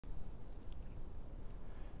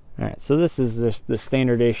Alright, so this is just the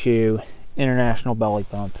standard issue international belly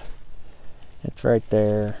pump. It's right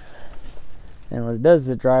there. And what it does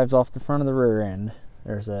is it drives off the front of the rear end.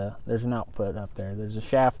 There's an output up there. There's a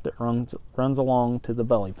shaft that runs along to the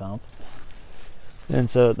belly pump. And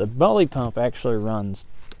so the belly pump actually runs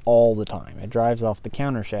all the time. It drives off the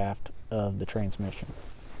counter shaft of the transmission.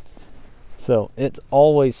 So it's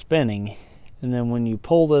always spinning, and then when you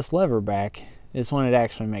pull this lever back is when it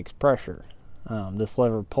actually makes pressure. This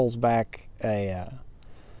lever pulls back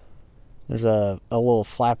there's a little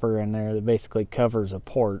flapper in there that basically covers a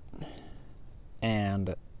port,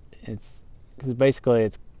 and it's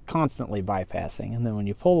constantly bypassing, and then when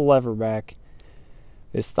you pull the lever back,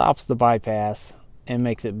 it stops the bypass and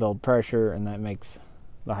makes it build pressure, and that makes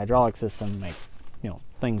the hydraulic system make,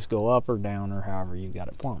 things go up or down or however you got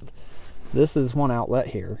it plumbed. This is one outlet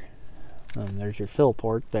here. There's your fill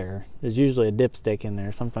port there. There's usually a dipstick in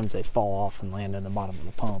there. Sometimes they fall off and land in the bottom of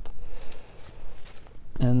the pump.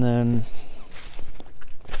 And then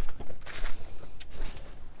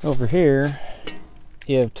over here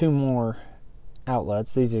you have two more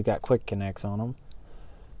outlets. These have got quick connects on them.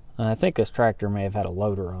 I think this tractor may have had a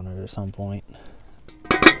loader on it at some point,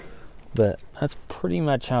 but that's pretty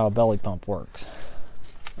much how a belly pump works.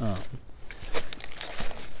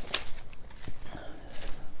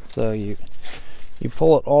 So you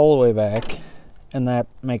pull it all the way back, and that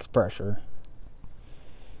makes pressure.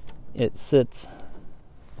 It sits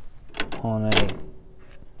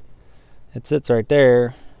right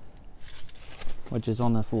there, which is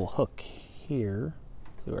on this little hook here.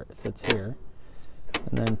 See where it sits here.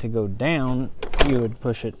 And then to go down, you would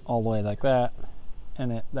push it all the way like that,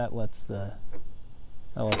 and that lets that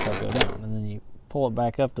go down. And then you pull it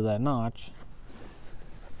back up to that notch,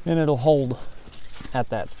 and it'll hold at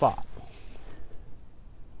that spot.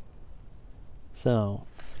 So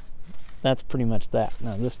that's pretty much that.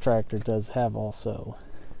 Now this tractor does have also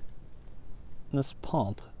this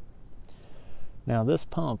pump. Now this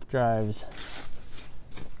pump drives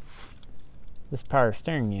this power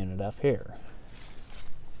steering unit up here.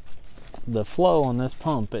 The flow on this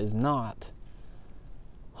pump is not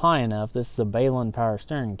high enough. This is a Balun power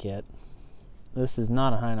steering kit. This is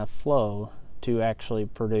not a high enough flow to actually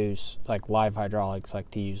produce like live hydraulics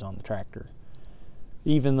like to use on the tractor.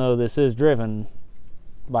 Even though this is driven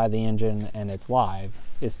by the engine and it's live,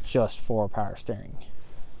 it's just for power steering.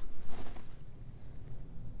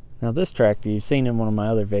 Now this tractor you've seen in one of my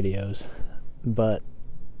other videos, but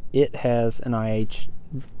it has an IH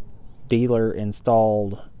dealer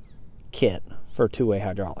installed kit for two-way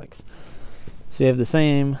hydraulics. So you have the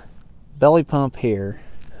same belly pump here.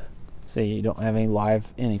 See, you don't have any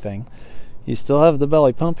live anything. You still have the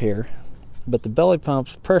belly pump here, but the belly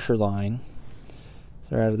pump's pressure line,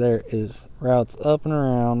 so right there, routes up and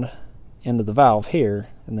around into the valve here,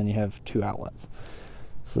 and then you have two outlets.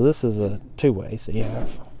 So this is a two-way, so you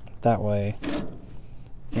have that way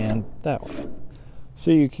and that way. So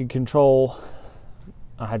you can control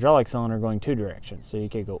a hydraulic cylinder going two directions, so you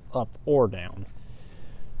could go up or down.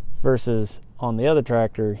 Versus on the other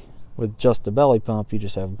tractor with just a belly pump, you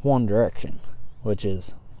just have one direction, which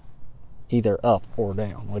is either up or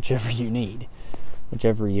down, whichever you need,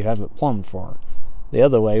 whichever you have it plumbed for. The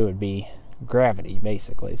other way would be gravity,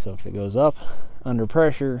 basically. So if it goes up under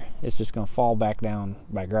pressure, it's just going to fall back down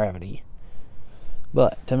by gravity.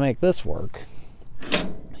 But to make this work,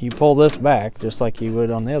 you pull this back just like you would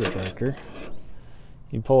on the other tractor.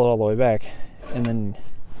 You pull it all the way back, and then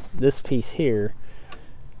this piece here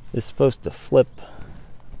is supposed to flip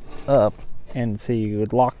up, and see, you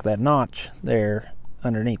would lock that notch there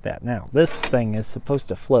underneath that. Now this thing is supposed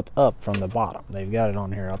to flip up from the bottom. They've got it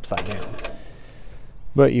on here upside down,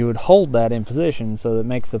 but you would hold that in position so that it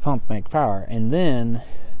makes the pump make power, and then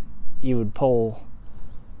you would pull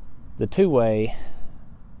the two-way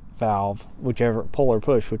valve, pull or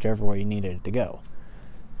push whichever way you needed it to go.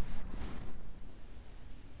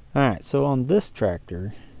 Alright, so on this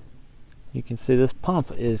tractor you can see this pump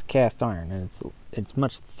is cast iron, and it's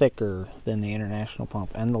much thicker than the international pump,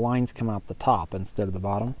 and the lines come out the top instead of the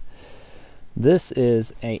bottom. This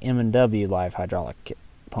is a M&W live hydraulic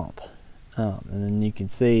pump, and then you can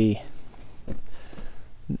see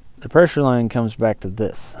the pressure line comes back to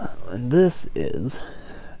this, and this is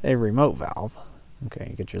a remote valve. Okay,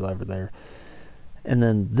 you get your lever there, and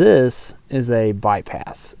then this is a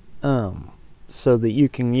bypass, so that you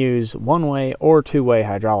can use one-way or two-way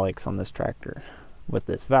hydraulics on this tractor with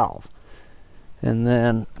this valve. And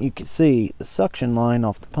then you can see the suction line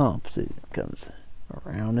off the pump. See, it comes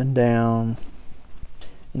around and down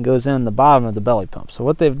and goes in the bottom of the belly pump. So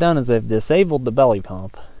what they've done is they've disabled the belly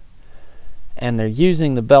pump, and they're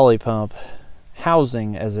using the belly pump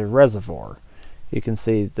housing as a reservoir. You can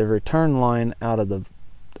see the return line out of the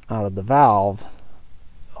valve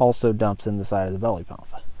also dumps in the side of the belly pump.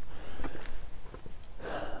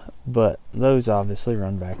 But those obviously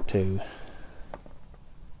run back to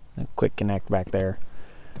a quick connect back there.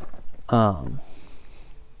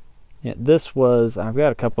 Yeah, this was, I've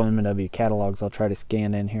got a couple M&W catalogs I'll try to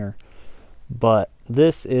scan in here, but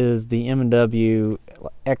this is the M&W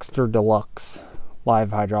Extra Deluxe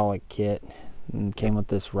live hydraulic kit, and came with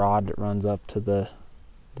this rod that runs up to the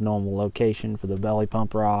normal location for the belly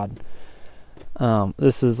pump rod.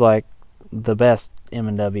 This is like the best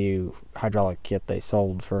M&W hydraulic kit they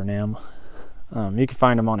sold for an M. You can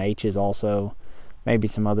find them on H's also, maybe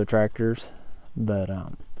some other tractors, but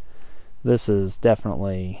this is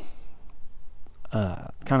definitely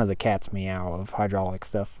kind of the cat's meow of hydraulic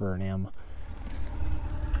stuff for an M.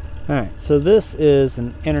 Alright, so this is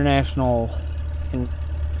an international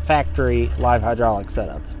factory live hydraulic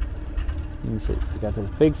setup. You can see, so you got this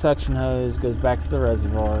big suction hose, goes back to the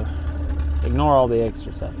reservoir. Ignore all the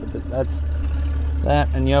extra stuff, but that's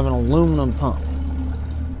that, and you have an aluminum pump.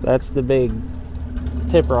 That's the big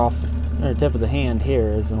tipper off, or tip of the hand here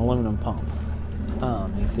is an aluminum pump. You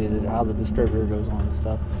can see how the distributor goes on and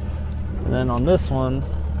stuff. And then on this one,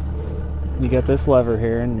 you got this lever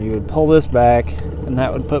here, and you would pull this back, and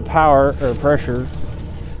that would put power or pressure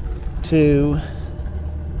to,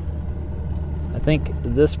 I think,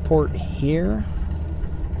 this port here,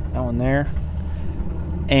 that one there,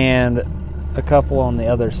 and a couple on the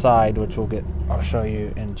other side, which I'll show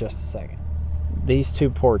you in just a second. These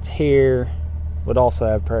two ports here would also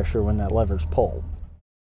have pressure when that lever's pulled.